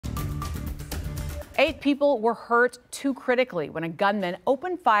8 people were hurt too critically when a gunman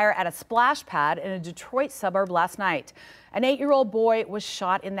opened fire at a splash pad in a Detroit suburb last night. An 8-year-old boy was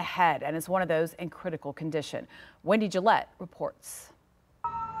shot in the head and is one of those in critical condition. Wendy Gillette reports.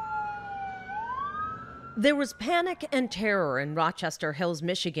 There was panic and terror in Rochester Hills,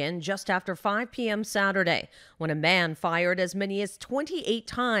 Michigan, just after 5 p.m. Saturday when a man fired as many as 28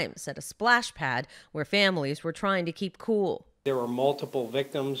 times at a splash pad where families were trying to keep cool. There were multiple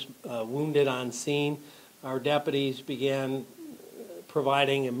victims wounded on scene. Our deputies began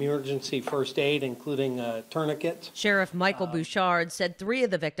providing emergency first aid, including tourniquets. Sheriff Michael Bouchard said 3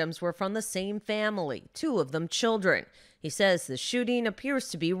 of the victims were from the same family, 2 of them children. He says the shooting appears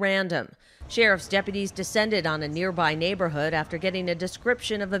to be random. Sheriff's deputies descended on a nearby neighborhood after getting a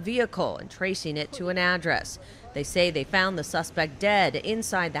description of a vehicle and tracing it to an address. They say they found the suspect dead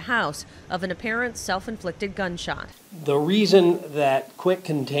inside the house of an apparent self-inflicted gunshot. The reason that quick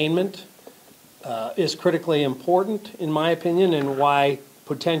containment is critically important, in my opinion, and why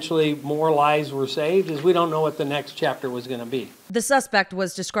potentially more lives were saved is we don't know what the next chapter was going to be. The suspect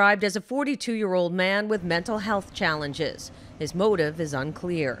was described as a 42-year-old man with mental health challenges. His motive is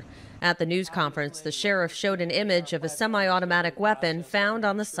unclear. At the news conference, the sheriff showed an image of a semi-automatic weapon found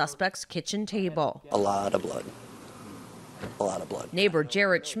on the suspect's kitchen table. A lot of blood. A lot of blood. Neighbor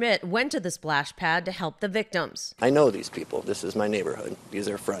Jarrett Schmidt went to the splash pad to help the victims. I know these people. This is my neighborhood. These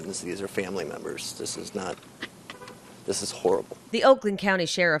are friends. These are family members. This is horrible. The Oakland County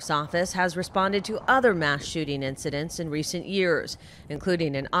Sheriff's Office has responded to other mass shooting incidents in recent years,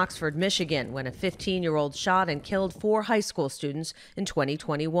 including in Oxford, Michigan, when a 15-year-old shot and killed 4 high school students in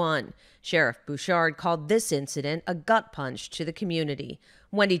 2021. Sheriff Bouchard called this incident a gut punch to the community.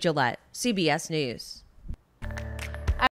 Wendy Gillette, CBS News.